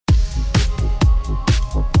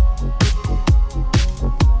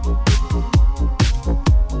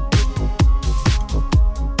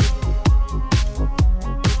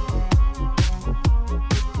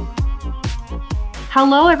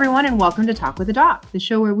Hello, everyone, and welcome to Talk with a Doc, the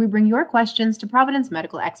show where we bring your questions to Providence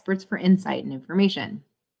medical experts for insight and information.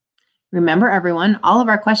 Remember, everyone, all of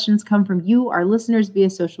our questions come from you, our listeners, via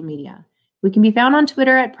social media. We can be found on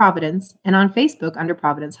Twitter at Providence and on Facebook under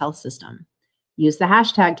Providence Health System. Use the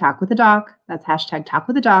hashtag #TalkWithADoc, that's hashtag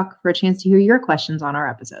 #TalkWithADoc, for a chance to hear your questions on our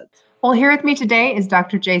episodes. Well, here with me today is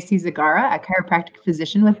Dr. J.C. Zagara, a chiropractic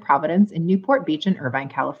physician with Providence in Newport Beach and Irvine,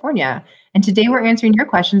 California. And today we're answering your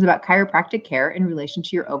questions about chiropractic care in relation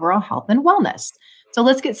to your overall health and wellness. So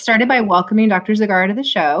let's get started by welcoming Dr. Zagara to the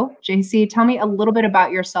show. JC, tell me a little bit about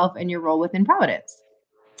yourself and your role within Providence.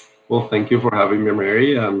 Well, thank you for having me,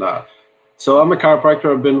 Mary. And so I'm a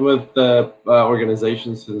chiropractor. I've been with the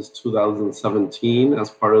organization since 2017 as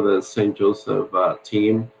part of the St. Joseph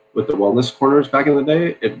team with the Wellness Corners back in the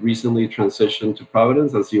day. It recently transitioned to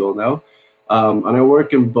Providence, as you all know. And I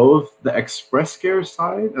work in both the Express Care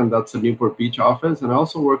side, and that's the Newport Beach office, and I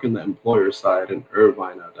also work in the employer side in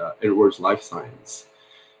Irvine at Edwards Life Science.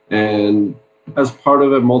 And as part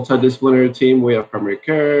of a multidisciplinary team, we have primary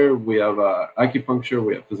care, we have acupuncture,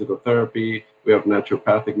 we have physical therapy, we have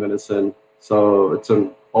naturopathic medicine. So it's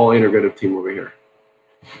an all integrative team over here.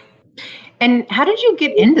 And how did you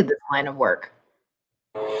get into this line of work?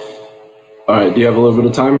 All right, do you have a little bit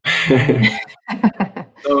of time?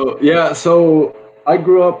 So I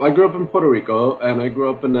grew up in Puerto Rico, and I grew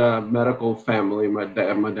up in a medical family. My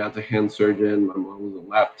dad's a hand surgeon, my mom was a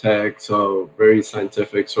lab tech, so very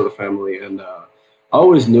scientific sort of family. And I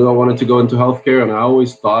always knew I wanted to go into healthcare, and I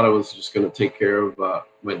always thought I was just going to take care of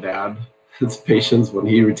my dad's patients when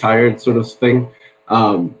he retired, sort of thing.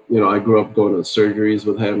 I grew up going to surgeries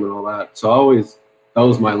with him and all that. So that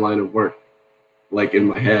was my line of work, like in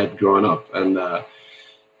my head growing up. And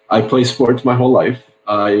I played sports my whole life.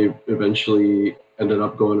 I eventually ended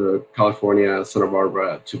up going to California, Santa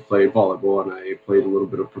Barbara, to play volleyball, and I played a little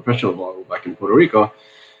bit of professional volleyball back in Puerto Rico.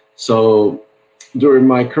 So during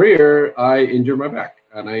my career, I injured my back,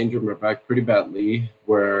 and I injured my back pretty badly,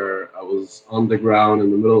 where I was on the ground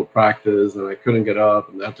in the middle of practice, and I couldn't get up,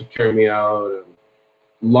 and they had to carry me out. And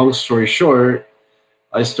long story short,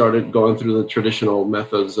 I started going through the traditional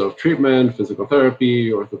methods of treatment, physical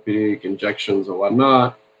therapy, orthopedic injections, and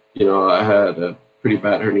whatnot. I had a pretty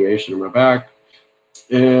bad herniation in my back.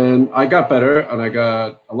 And I got better, and I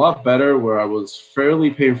got a lot better where I was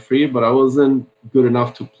fairly pain-free, but I wasn't good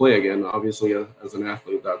enough to play again. Obviously, as an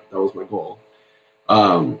athlete, that was my goal.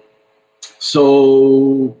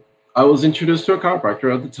 So I was introduced to a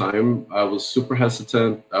chiropractor at the time. I was super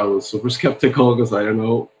hesitant. I was super skeptical because I didn't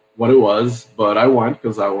know what it was, but I went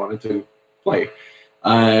because I wanted to play.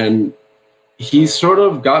 And he sort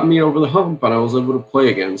of got me over the hump, and I was able to play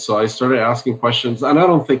again. So I started asking questions, and I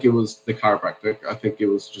don't think it was the chiropractic. I think it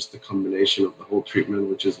was just the combination of the whole treatment,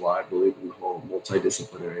 which is why I believe in the whole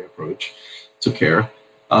multidisciplinary approach to care.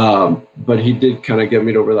 But he did kind of get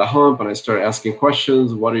me over the hump, and I started asking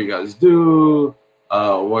questions. What do you guys do?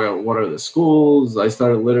 What are the schools? I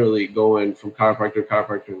started literally going from chiropractor to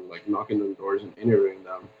chiropractor, like knocking on doors and interviewing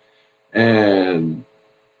them. And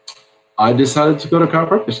I decided to go to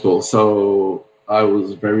chiropractic school. So I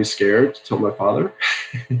was very scared to tell my father,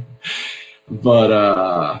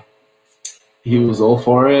 but he was all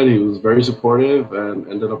for it. He was very supportive, and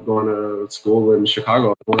ended up going to school in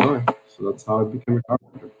Chicago, Illinois. So that's how I became a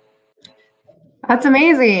chiropractor. That's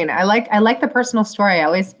amazing. I like the personal story. I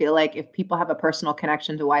always feel like if people have a personal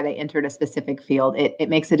connection to why they entered a specific field, it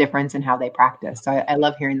makes a difference in how they practice. So I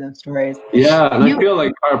love hearing those stories. Yeah, and I feel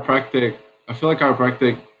like chiropractic,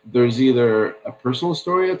 there's either a personal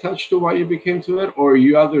story attached to why you became to it, or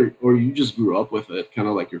you just grew up with it, kind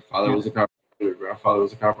of like your father was a chiropractor, your grandfather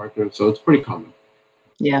was a chiropractor. So it's pretty common.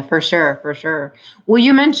 Yeah, for sure. Well,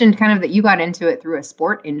 you mentioned kind of that you got into it through a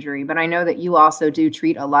sport injury, but I know that you also do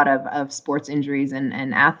treat a lot of sports injuries and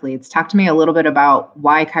athletes. Talk to me a little bit about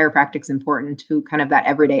why chiropractic is important to kind of that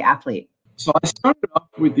everyday athlete. So I started off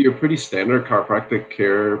with your pretty standard chiropractic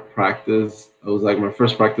care practice. It was like my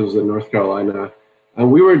first practice was in North Carolina,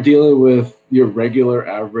 and we were dealing with your regular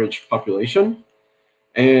average population.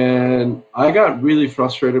 And I got really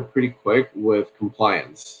frustrated pretty quick with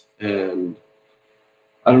compliance. And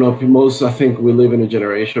I don't know, I think we live in a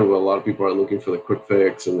generation where a lot of people are looking for the quick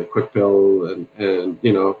fix and the quick pill. And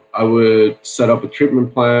I would set up a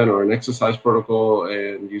treatment plan or an exercise protocol,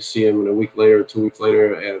 and you see him in a week later, 2 weeks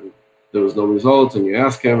later, and there was no results. And you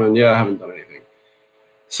ask him, and I haven't done anything.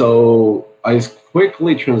 So I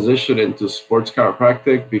quickly transitioned into sports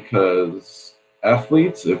chiropractic because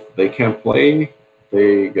athletes, if they can't play,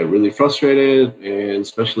 they get really frustrated, and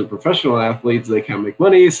especially professional athletes, they can't make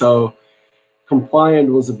money. So compliant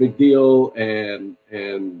was a big deal, and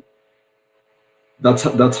that's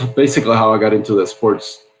basically how I got into the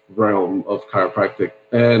sports realm of chiropractic.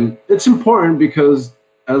 And it's important because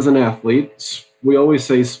as an athlete, we always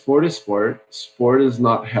say sport is sport. Sport is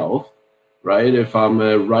not health, right? If I'm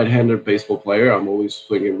a right-handed baseball player, I'm always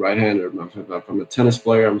swinging right-handed. If I'm a tennis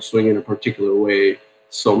player, I'm swinging a particular way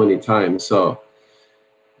so many times. So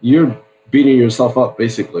you're beating yourself up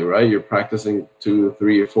basically, right? You're practicing 2,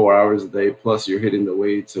 3, or 4 hours a day, plus you're hitting the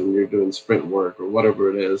weights and you're doing sprint work or whatever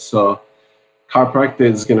it is. So chiropractic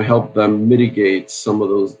is going to help them mitigate some of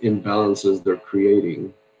those imbalances they're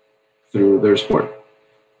creating through their sport.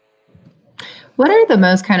 What are the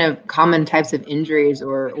most kind of common types of injuries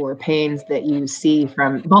or pains that you see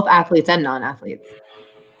from both athletes and non-athletes?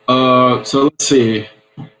 So let's see.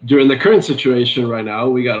 During the current situation right now,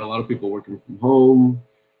 we got a lot of people working from home,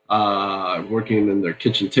 working in their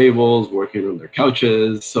kitchen tables, working on their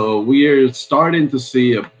couches. So we are starting to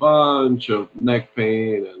see a bunch of neck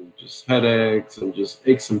pain and just headaches and just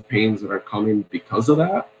aches and pains that are coming because of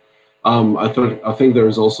that. I think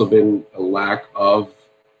there's also been a lack of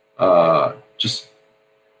just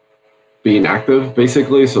being active,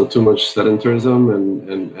 basically. So too much sedentarism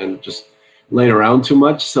and just laying around too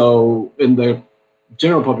much. So in the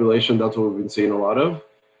general population, that's what we've been seeing a lot of.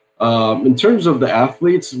 In terms of the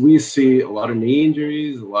athletes, we see a lot of knee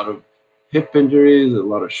injuries, a lot of hip injuries, a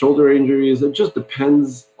lot of shoulder injuries. It just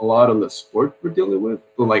depends a lot on the sport we're dealing with.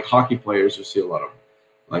 So like hockey players, you see a lot of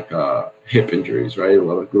like hip injuries, right? A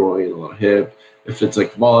lot of groin, a lot of hip. If it's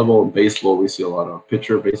like volleyball and baseball, we see a lot of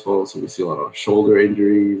pitcher baseball, so we see a lot of shoulder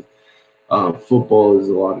injuries. Football is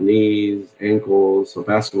a lot of knees, ankles. So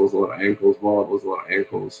basketball is a lot of ankles. Volleyball is a lot of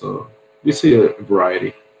ankles. So we see a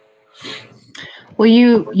variety. Well,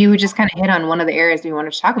 you just kind of hit on one of the areas we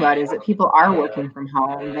wanted to talk about is that people are working from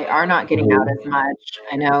home. They are not getting out as much.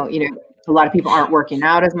 I know, a lot of people aren't working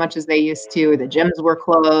out as much as they used to. The gyms were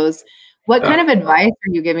closed. What kind of advice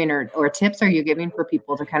are you giving or tips are you giving for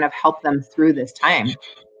people to kind of help them through this time?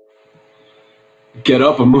 Get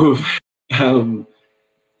up and move. And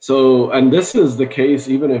this is the case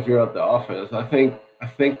even if you're at the office. I think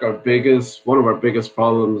one of our biggest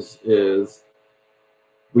problems is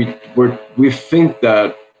we think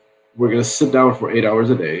that we're going to sit down for 8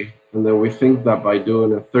 hours a day, and then we think that by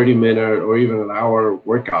doing a 30-minute or even an hour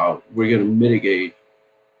workout, we're going to mitigate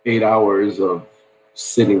 8 hours of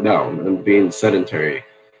sitting down and being sedentary.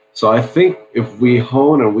 So I think if we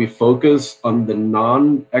hone and we focus on the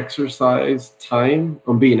non-exercise time,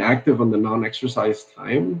 on being active on the non-exercise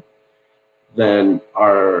time, then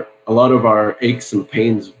a lot of our aches and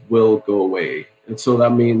pains will go away. And so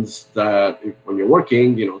that means that when you're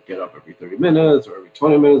working, get up every 30 minutes or every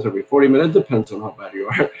 20 minutes, every 40 minutes, depends on how bad you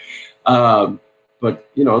are.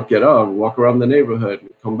 But, get up, walk around the neighborhood,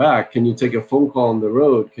 come back. Can you take a phone call on the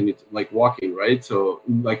road? Can you, like walking, right? So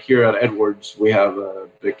like here at Edwards, we have a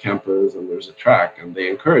big campus and there's a track, and they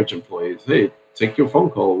encourage employees, hey, take your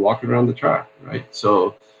phone call, walk around the track, right?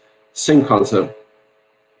 So same concept.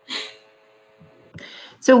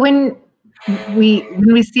 So when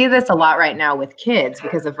we see this a lot right now with kids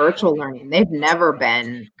because of virtual learning, they've never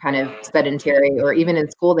been kind of sedentary, or even in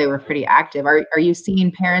school they were pretty active. Are you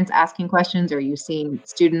seeing parents asking questions? Or are you seeing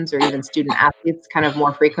students or even student athletes kind of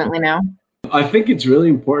more frequently now? I think it's really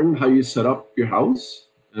important how you set up your house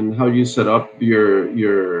and how you set up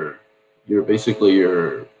your basically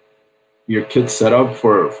your kids setup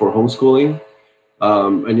for homeschooling.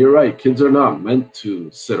 And you're right, kids are not meant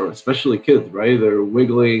to sit, or especially kids, right? They're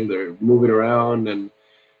wiggling, they're moving around. And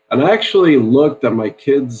I actually looked at my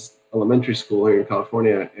kids' elementary school here in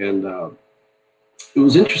California, and it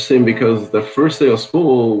was interesting because the first day of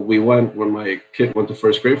school, we went when my kid went to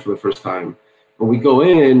first grade for the first time. And we go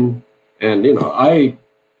in, and,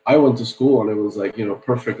 I went to school and it was like,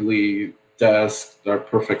 perfectly desk, our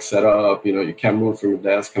perfect setup, you can't move from your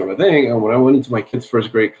desk kind of a thing. And when I went into my kid's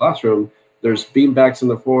first grade classroom, there's beanbags on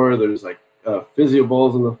the floor. There's like physio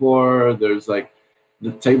balls on the floor. There's like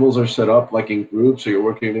the tables are set up like in groups. So you're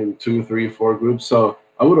working in 2, 3, 4 groups. So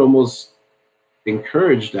I would almost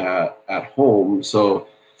encourage that at home. So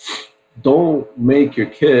don't make your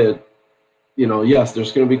kid, yes,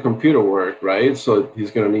 there's going to be computer work, right? So he's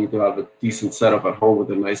going to need to have a decent setup at home with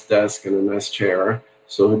a nice desk and a nice chair.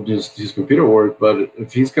 So just his computer work. But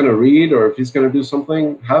if he's going to read or if he's going to do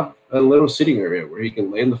something, have a little sitting area where he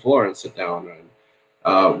can lay on the floor and sit down.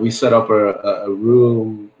 And we set up a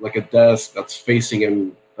room, like a desk that's facing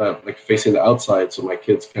him, like facing the outside. So my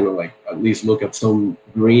kids kind of like at least look at some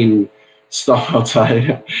green stuff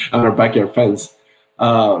outside on our backyard fence.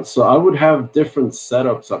 So I would have different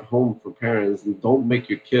setups at home for parents, and don't make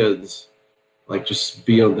your kids like just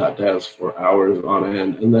be on that desk for hours on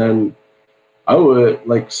end. And then I would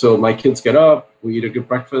so my kids get up, we eat a good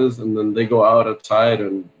breakfast, and then they go outside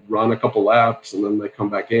and run a couple laps, and then they come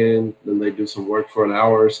back in, then they do some work for an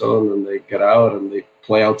hour or so, and then they get out and they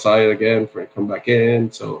play outside again for come back in.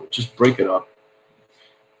 So just break it up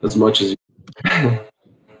as much as you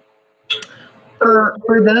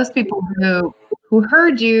For those people who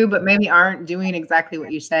heard you but maybe aren't doing exactly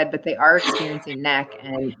what you said, but they are experiencing neck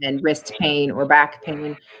and wrist pain or back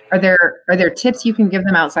pain, are there tips you can give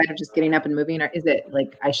them outside of just getting up and moving? Or is it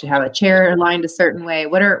like I should have a chair aligned a certain way?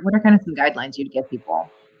 What are kind of some guidelines you'd give people?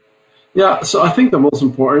 Yeah, so I think the most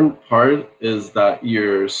important part is that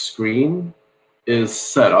your screen is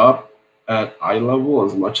set up at eye level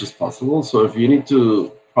as much as possible. So if you need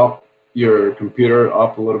to prop your computer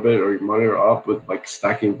up a little bit or your monitor up with like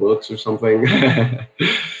stacking books or something.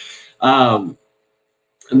 And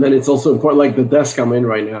then it's also important, like the desk I'm in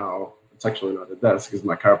right now, it's actually not a desk, it's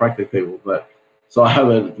my chiropractic table, but so I have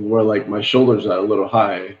it where like my shoulders are a little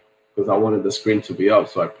high because I wanted the screen to be up.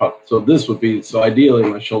 So ideally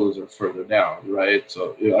my shoulders are further down, right?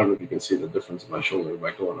 So I don't know if you can see the difference in my shoulder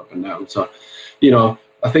by going up and down. So,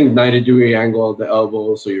 I think 90-degree angle at the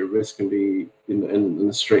elbow, so your wrist can be in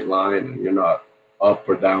a straight line and you're not up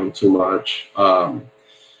or down too much.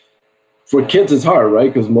 For kids, it's hard,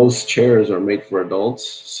 right? Because most chairs are made for adults.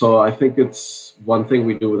 So I think it's one thing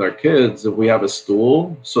we do with our kids, if we have a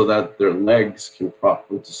stool so that their legs can prop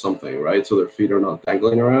into something, right? So their feet are not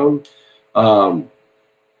dangling around.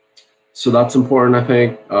 So that's important, I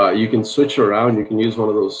think. You can switch around. You can use one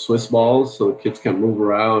of those Swiss balls so the kids can move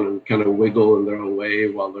around and kind of wiggle in their own way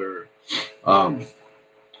while they're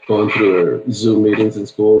going through their Zoom meetings in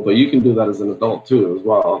school. But you can do that as an adult too as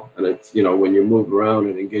well. And it's, when you move around,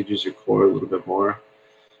 it engages your core a little bit more.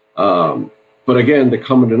 But again, the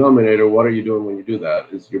common denominator, what are you doing when you do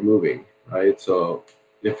that, is you're moving, right? So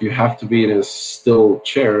if you have to be in a still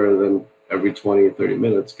chair, then every 20, 30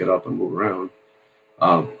 minutes, get up and move around.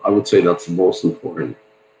 I would say that's the most important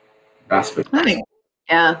aspect.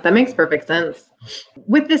 That makes perfect sense.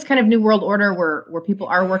 With this kind of new world order where people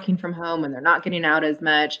are working from home and they're not getting out as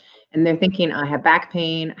much and they're thinking, I have back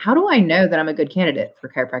pain, how do I know that I'm a good candidate for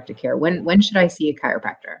chiropractic care? When should I see a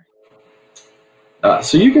chiropractor?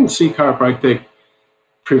 So you can see chiropractic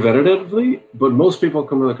preventatively, but most people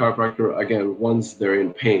come to the chiropractor, again, once they're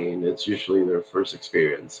in pain. It's usually their first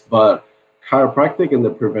experience. But chiropractic in the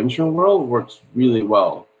prevention world works really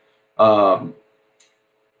well.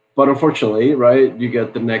 But unfortunately, right, you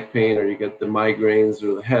get the neck pain or you get the migraines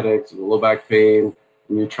or the headaches or the low back pain,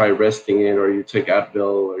 and you try resting it, or you take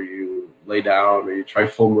Advil, or you lay down, or you try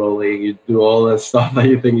foam rolling, you do all that stuff that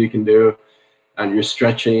you think you can do, and you're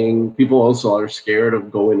stretching. People also are scared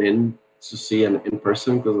of going in to see an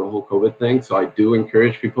in-person because of the whole COVID thing. So I do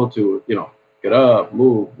encourage people to, get up,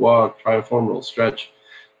 move, walk, try a foam roll, stretch,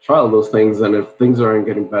 try all those things. And if things aren't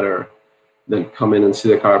getting better, then come in and see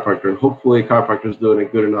the chiropractor. And hopefully chiropractor is doing a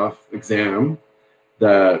good enough exam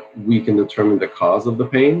that we can determine the cause of the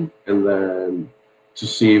pain and then to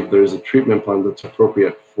see if there's a treatment plan that's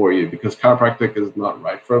appropriate for you, because chiropractic is not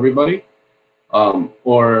right for everybody.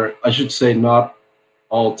 Or I should say not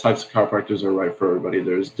all types of chiropractors are right for everybody.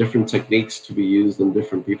 There's different techniques to be used in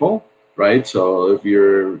different people, right? So if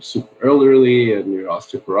you're super elderly and you're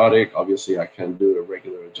osteoporotic, obviously I can't do a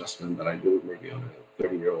regular adjustment that I do maybe on a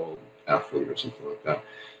 30-year-old athlete or something like that.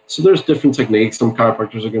 So there's different techniques. Some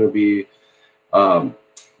chiropractors are going to be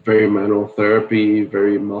very manual therapy,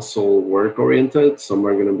 very muscle work oriented. Some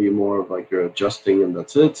are going to be more of like you're adjusting and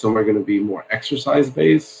that's it. Some are going to be more exercise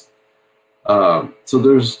based. So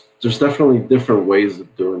there's definitely different ways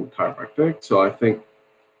of doing chiropractic. So I think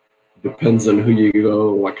it depends on who you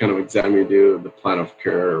go, what kind of exam you do, the plan of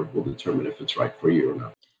care will determine if it's right for you or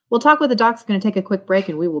not. We'll talk with the docs. Going to take a quick break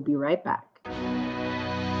and we will be right back.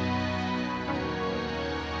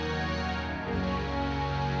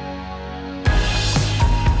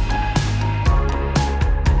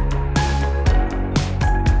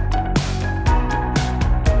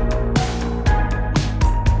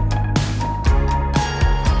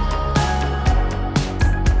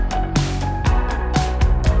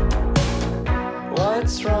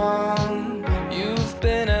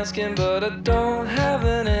 But I don't have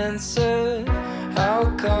an answer.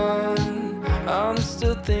 How come I'm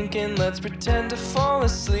still thinking? Let's pretend to fall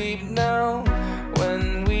asleep now.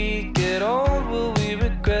 When we get old, will we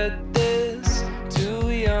regret this?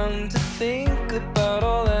 Too young to think about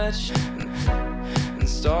all that shit. And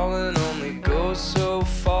stalling only goes so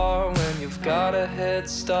far when you've got a head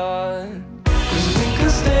start. 'Cause we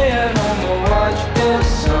could stay at home or watch the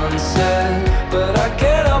sunset, but I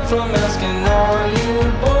get up from asking, are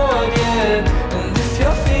you bored yet? And if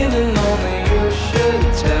you're feeling lonely, you should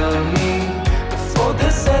tell me.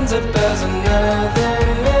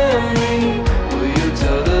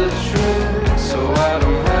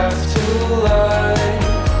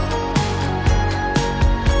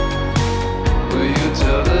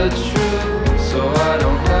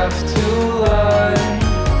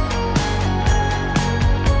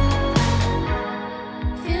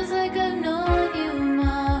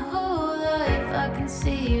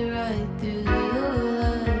 see right through your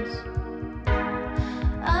lies.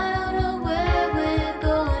 I don't know where we're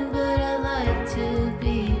going, but I like to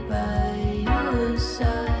be by your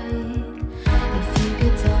side. If you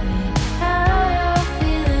could tell me how you're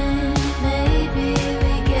feeling, maybe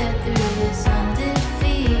we get through this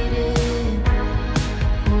undefeated.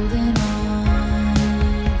 Holding on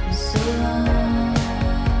for so long.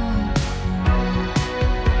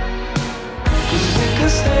 'Cause we could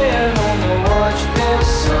stay at home and watch the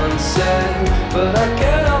sunset, but I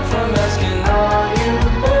can't help from asking, are you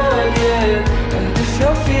bored yet? And if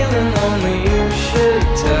you're feeling lonely, you should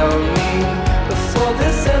tell me before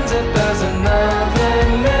this ends up as another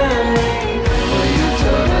memory. Will you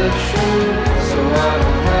tell the truth so I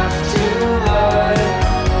don't have to lie?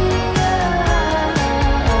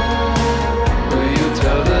 Will you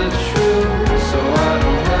tell the truth so I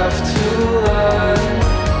don't have to lie?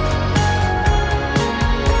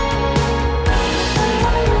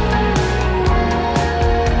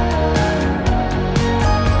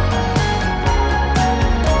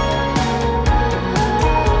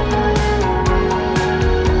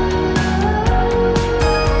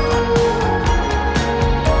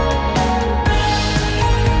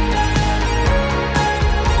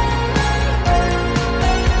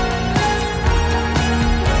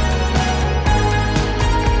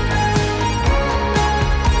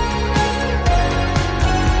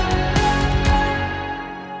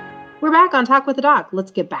 We're back on Talk with the Doc. Let's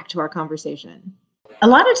get back to our conversation. A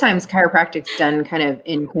lot of times chiropractic's done kind of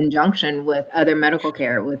in conjunction with other medical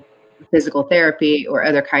care, with physical therapy or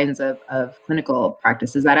other kinds of clinical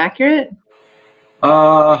practice. Is that accurate?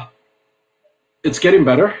 It's getting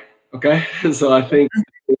better. Okay, so I think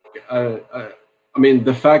I mean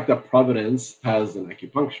the fact that Providence has an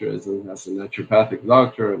acupuncturist and has a naturopathic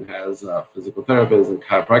doctor and has a physical therapist and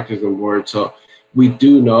chiropractors on board, so we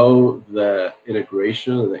do know the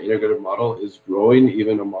integration, the integrative model is growing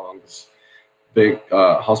even amongst big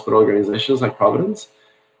hospital organizations like Providence.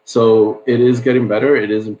 So it is getting better,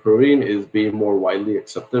 it is improving, it is being more widely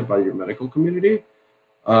accepted by your medical community.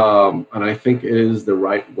 And I think it is the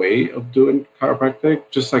right way of doing chiropractic,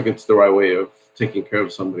 just like it's the right way of taking care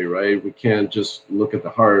of somebody, right? We can't just look at the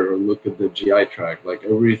heart or look at the GI tract. Like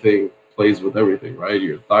everything plays with everything, right?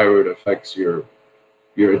 Your thyroid affects your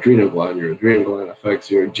adrenal gland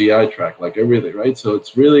affects your GI tract, like everything, right? So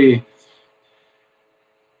it's really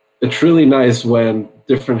nice when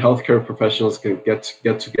different healthcare professionals can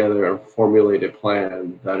get together and formulate a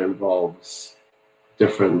plan that involves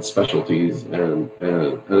different specialties, and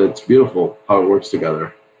it's beautiful how it works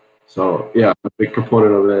together. So yeah, I'm a big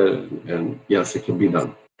proponent of it, and yes, it can be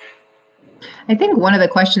done. I think one of the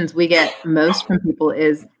questions we get most from people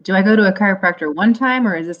is, do I go to a chiropractor one time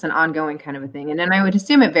or is this an ongoing kind of a thing? And then I would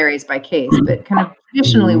assume it varies by case, but kind of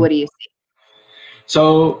traditionally, what do you see?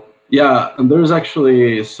 So yeah, and there's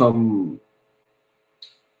actually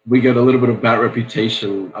we get a little bit of bad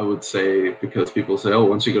reputation, I would say, because people say, oh,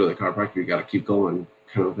 once you go to the chiropractor, you got to keep going,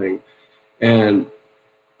 kind of thing. And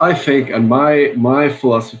I think, and my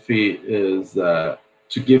philosophy is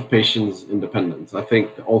to give patients independence. I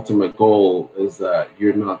think the ultimate goal is that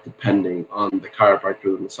you're not depending on the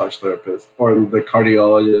chiropractor, the massage therapist, or the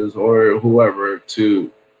cardiologist, or whoever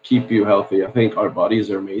to keep you healthy. I think our bodies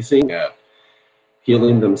are amazing at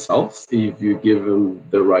healing themselves if you give them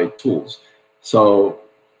the right tools. So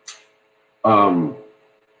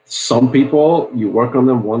some people, you work on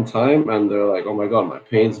them one time and they're like, oh my God, my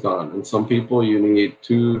pain's gone. And some people you need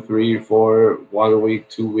 2, 3, 4, 1 week,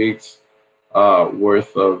 2 weeks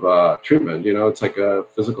worth of treatment. You know, it's like a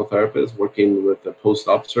physical therapist working with a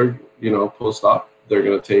post-op surgeon, post-op. They're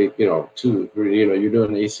going to take, 2, 3, you're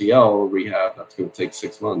doing ACL rehab, that's going to take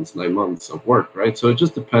 6 months, 9 months of work, right? So it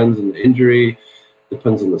just depends on the injury,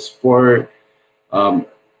 depends on the sport.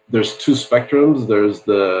 There's two spectrums. There's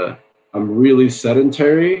I'm really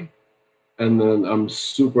sedentary, and then I'm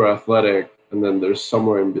super athletic, and then there's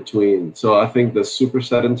somewhere in between. So I think the super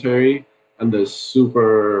sedentary and the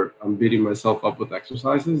I'm beating myself up with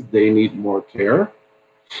exercises, they need more care,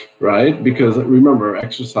 right? Because remember,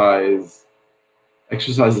 exercise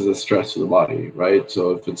is a stress to the body, right?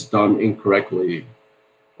 So if it's done incorrectly,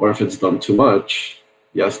 or if it's done too much,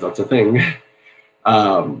 yes, that's a thing,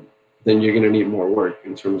 then you're going to need more work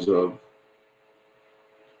in terms of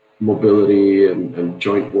mobility and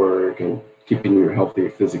joint work and keeping you healthy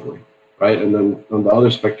physically, right? And then on the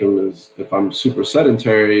other spectrum is if I'm super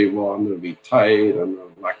sedentary, well, I'm going to be tight, I'm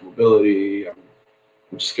going to lack mobility, I'm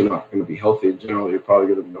just not going to be healthy in general.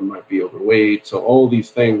 I might be overweight. So all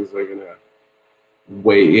these things are going to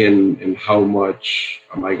weigh in how much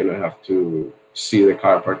am I going to have to see the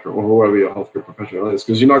chiropractor or whoever your healthcare professional is,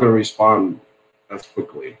 because you're not going to respond as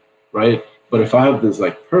quickly, right? But if I have this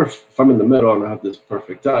like if I'm in the middle and I have this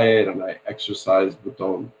perfect diet and I exercise but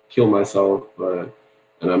don't kill myself,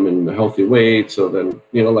 and I'm in a healthy weight, so then,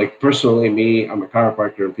 like personally me, I'm a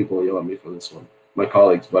chiropractor and people yell at me for this one, my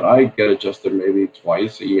colleagues, but I get adjusted maybe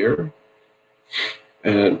twice a year.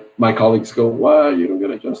 And my colleagues go, "Why you don't get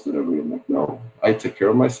adjusted every year?" I'm like, no, I take care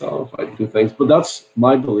of myself. I do things, but that's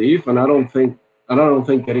my belief, and I don't think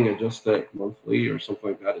getting adjusted monthly or something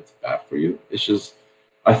like that it's bad for you. It's just,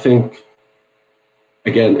 I think,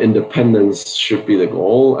 again, independence should be the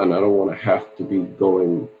goal, and I don't want to have to be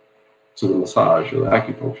going to the massage or the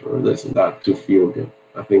acupuncture or this and that to feel good.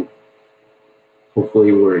 I think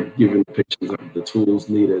hopefully we're giving patients the tools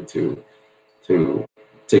needed to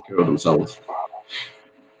take care of themselves.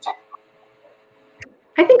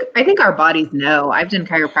 I think our bodies know. I've done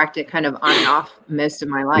chiropractic kind of on and off most of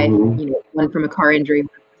my life. Mm-hmm. One from a car injury,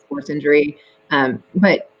 sports injury.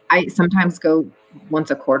 But I sometimes go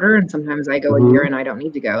once a quarter, and sometimes I go a year and I don't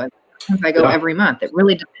need to go. And sometimes I go every month. It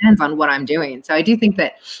really depends on what I'm doing. So I do think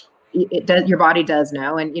that it does. Your body does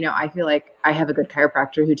know. And, I feel like I have a good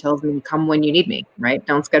chiropractor who tells me, come when you need me, right?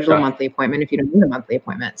 Don't schedule a monthly appointment if you don't need a monthly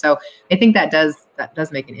appointment. So I think that does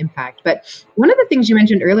make an impact. But one of the things you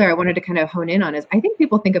mentioned earlier, I wanted to kind of hone in on is I think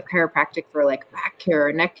people think of chiropractic for like back care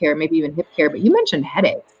or neck care, maybe even hip care, but you mentioned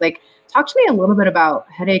headaches. Like, talk to me a little bit about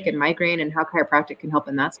headache and migraine and how chiropractic can help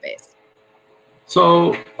in that space.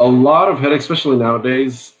 So a lot of headaches, especially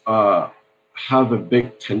nowadays, have a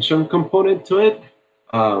big tension component to it.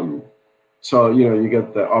 So, you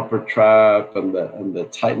get the upper trap and the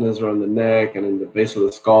tightness around the neck and in the base of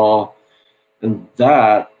the skull. And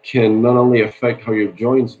that can not only affect how your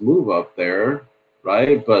joints move up there,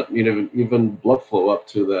 right? But even blood flow up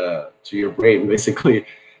to your brain, basically.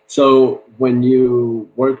 So when you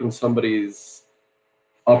work on somebody's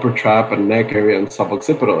upper trap and neck area and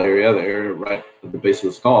suboccipital area, the area right at the base of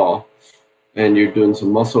the skull, and you're doing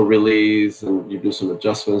some muscle release and you do some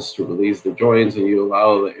adjustments to release the joints and you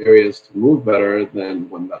allow the areas to move better, then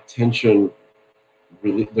when that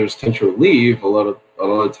there's tension relief, a lot of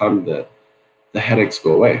the time the headaches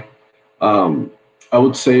go away. I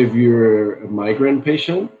would say if you're a migraine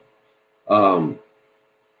patient,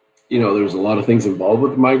 there's a lot of things involved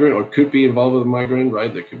with the migraine or could be involved with the migraine,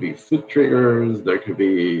 right? There could be food triggers, there could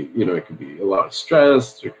be, it could be a lot of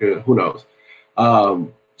stress, who knows?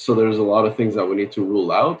 So there's a lot of things that we need to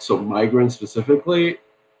rule out. So migraine specifically,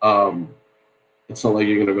 it's not like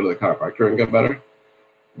you're going to go to the chiropractor and get better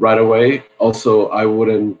right away. Also, I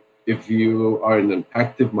wouldn't, if you are in an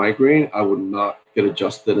active migraine, I would not get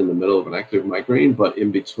adjusted in the middle of an active migraine, but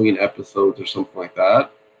in between episodes or something like that,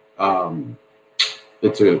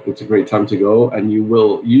 it's a great time to go. And you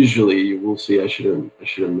will see, I shouldn't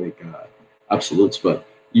make absolutes, but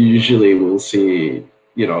you usually will see,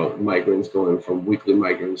 migraines going from weekly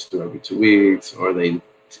migraines to every 2 weeks, or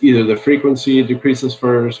either the frequency decreases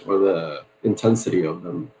first or the intensity of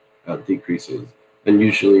them decreases. And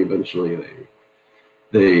usually, eventually,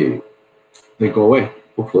 they go away,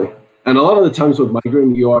 hopefully. And a lot of the times with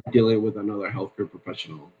migraine, you are dealing with another healthcare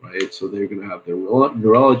professional, right? So they're going to have their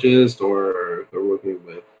neurologist, or they're working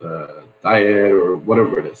with diet or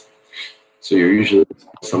whatever it is. So you're usually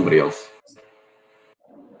somebody else.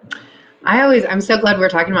 I'm so glad we're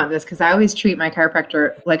talking about this, because I always treat my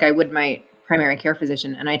chiropractor like I would my primary care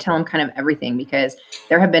physician, and I tell him kind of everything, because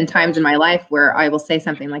there have been times in my life where I will say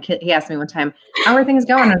something like, he asked me one time, how are things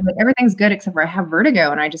going? I was like, everything's good except for I have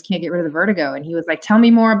vertigo and I just can't get rid of the vertigo. And he was like, tell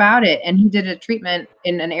me more about it. And he did a treatment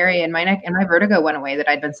in an area in my neck, and my vertigo went away that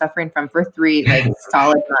I'd been suffering from for 3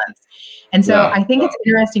 solid months. And so I think it's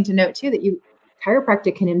interesting to note too that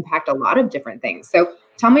chiropractic can impact a lot of different things. So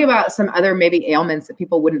tell me about some other maybe ailments that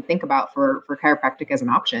people wouldn't think about for chiropractic as an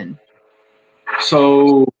option.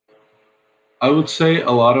 So I would say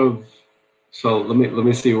so let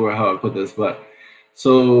me see how I put this, but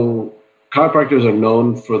so chiropractors are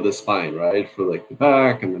known for the spine, right? For like the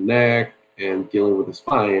back and the neck and dealing with the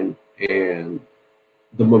spine and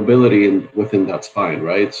the mobility within that spine,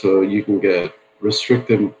 right? So you can get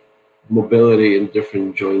restricted mobility in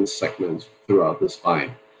different joint segments throughout the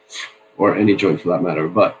spine, or any joint for that matter.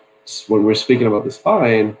 But when we're speaking about the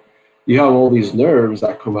spine, you have all these nerves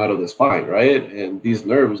that come out of the spine, right? And these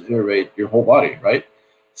nerves innervate your whole body, right?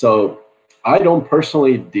 So I don't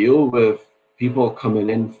personally deal with people coming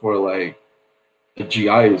in for like a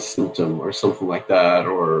GI symptom or something like that,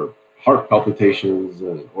 or heart palpitations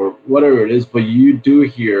or whatever it is, but you do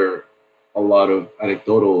hear a lot of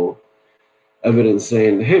anecdotal evidence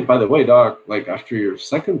saying, hey, by the way, doc, like after your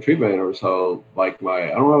second treatment or so, like I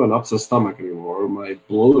don't have an upset stomach anymore, or my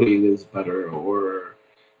bloating is better, or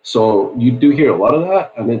so you do hear a lot of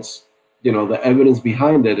that, and it's the evidence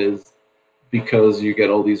behind it is because you get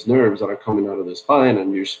all these nerves that are coming out of the spine,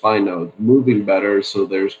 and your spine now is moving better, so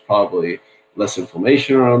there's probably less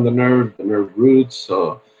inflammation around the nerve roots,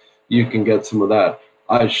 so you can get some of that.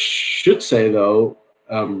 I should say, though,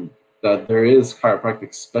 that there is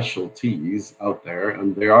chiropractic specialties out there,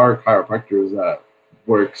 and there are chiropractors that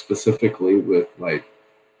work specifically with like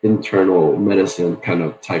internal medicine kind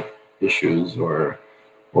of type issues, or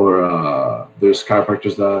there's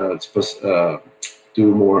chiropractors that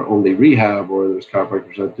do more only rehab, or there's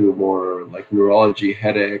chiropractors that do more like neurology,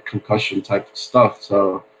 headache, concussion type of stuff.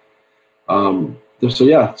 So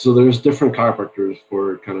so there's different chiropractors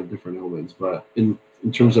for kind of different ailments, but in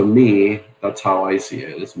terms of me, that's how I see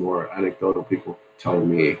it. It's more anecdotal, people telling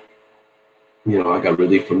me, I got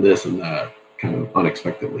relief from this and that kind of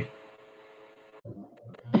unexpectedly.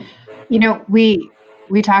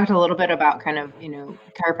 We talked a little bit about kind of,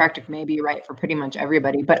 chiropractic may be right for pretty much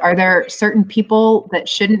everybody, but are there certain people that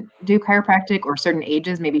shouldn't do chiropractic, or certain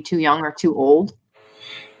ages, maybe too young or too old?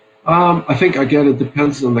 I think, again, it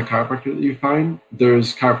depends on the chiropractor that you find.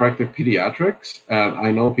 There's chiropractic pediatrics, and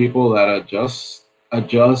I know people that adjust, I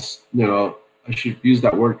should use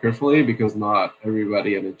that word carefully, because not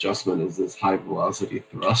everybody an adjustment is this high velocity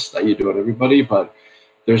thrust that you do on everybody, but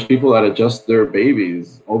there's people that adjust their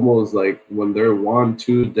babies almost like when they're 1,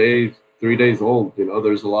 2 days, 3 days old.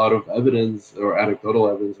 There's a lot of evidence, or anecdotal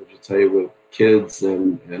evidence, I should say, with kids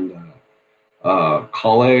and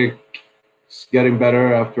colic getting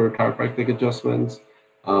better after chiropractic adjustments.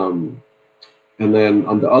 And then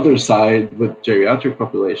on the other side, with geriatric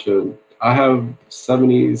population, I have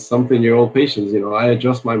 70-something-year-old patients. I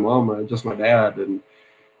adjust my mom, I adjust my dad,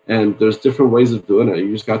 and there's different ways of doing it.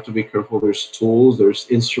 You just got to be careful. There's tools, there's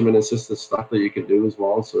instrument-assisted stuff that you can do as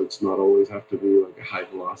well, so it's not always have to be like a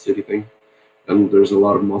high-velocity thing. And there's a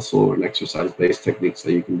lot of muscle and exercise-based techniques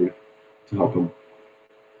that you can do to help them.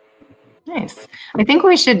 Nice. I think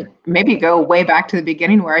we should maybe go way back to the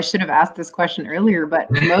beginning, where I should have asked this question earlier, but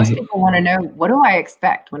most people want to know, what do I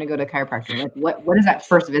expect when I go to chiropractor? Like, what does that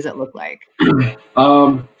first visit look like?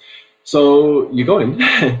 So you go in,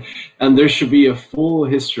 and there should be a full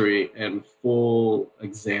history and full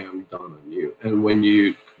exam done on you. And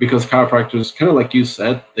because chiropractors, kind of like you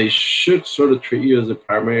said, they should sort of treat you as a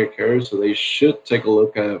primary care, so they should take a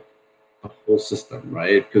look at the whole system,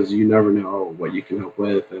 right? Because you never know what you can help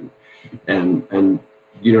with, and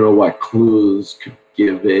you don't know what clues could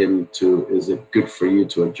give in to, is it good for you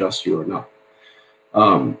to adjust you or not?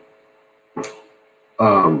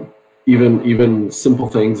 Even simple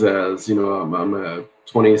things as, I'm a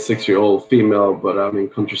 26-year-old female, but I'm in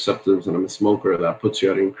contraceptives and I'm a smoker, that puts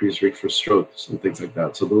you at increased risk for strokes and things like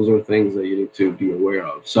that. So those are things that you need to be aware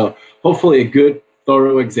of. So hopefully a good,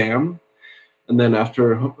 thorough exam. And then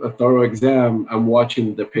after a thorough exam, I'm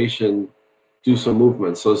watching the patient do some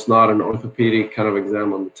movement. So it's not an orthopedic kind of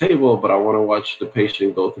exam on the table, but I want to watch the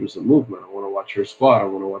patient go through some movement. I want to watch her squat. I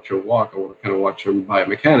want to watch her walk. I want to kind of watch her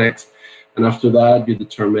biomechanics. And after that, you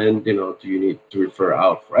determine, do you need to refer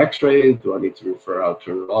out for x-ray? Do I need to refer out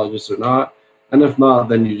to a neurologist or not? And if not,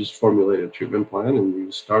 then you just formulate a treatment plan and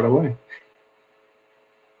you start away.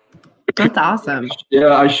 That's awesome.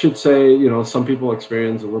 Yeah, I should say, some people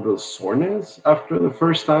experience a little bit of soreness after the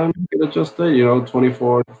first time you get adjusted.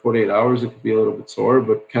 24 to 48 hours, it could be a little bit sore,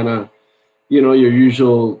 but kind of, your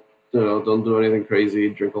usual, don't do anything crazy,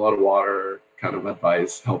 drink a lot of water kind of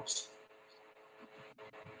advice helps.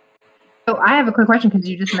 So I have a quick question, because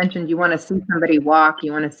you just mentioned you want to see somebody walk,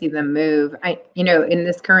 you want to see them move. In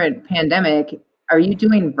this current pandemic, are you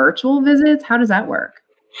doing virtual visits? How does that work?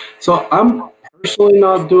 So I'm personally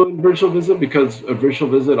not doing virtual visit, because a virtual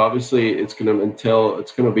visit, obviously, it's going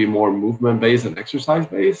to be more movement based and exercise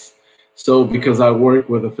based. So because I work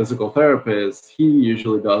with a physical therapist, he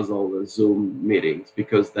usually does all the Zoom meetings,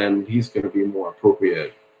 because then he's going to be more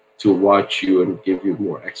appropriate to watch you and give you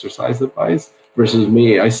more exercise advice, versus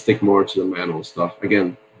me, I stick more to the manual stuff.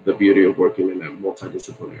 Again, the beauty of working in a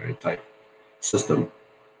multidisciplinary type system.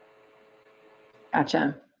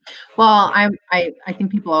 Gotcha. Well, I think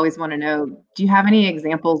people always want to know, do you have any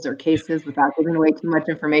examples or cases, without giving away too much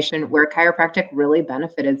information, where chiropractic really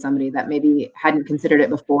benefited somebody that maybe hadn't considered it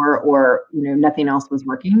before, or, nothing else was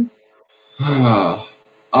working?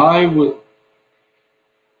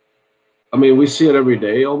 We see it every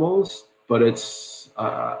day almost, but it's,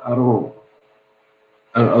 off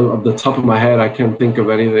the top of my head, I can't think of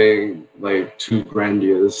anything like too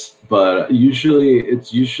grandiose, but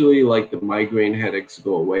it's usually like the migraine headaches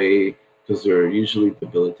go away, because they're usually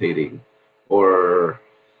debilitating, or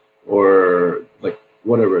like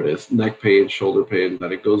whatever it is, neck pain, shoulder pain,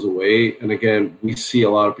 that it goes away. And again, we see a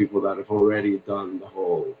lot of people that have already done the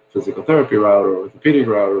whole physical therapy route or orthopedic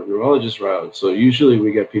route or neurologist route. So usually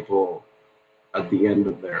we get people at the end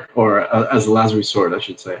of their, or as a last resort, I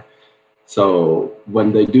should say. So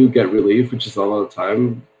when they do get relief, which is a lot of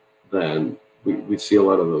time, then we see a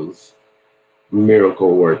lot of those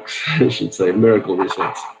miracle works, I should say, miracle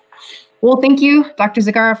results. Well, thank you, Dr.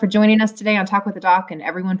 Zagara, for joining us today on Talk with the Doc, and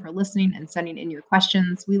everyone for listening and sending in your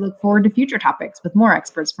questions. We look forward to future topics with more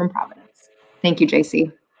experts from Providence. Thank you,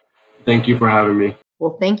 JC. Thank you for having me.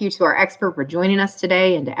 Well, thank you to our expert for joining us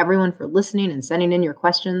today and to everyone for listening and sending in your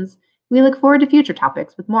questions. We look forward to future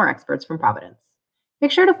topics with more experts from Providence.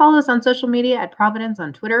 Make sure to follow us on social media at Providence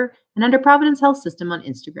on Twitter and under Providence Health System on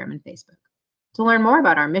Instagram and Facebook. To learn more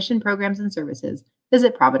about our mission, programs, and services,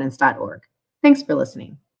 visit providence.org. Thanks for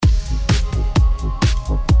listening.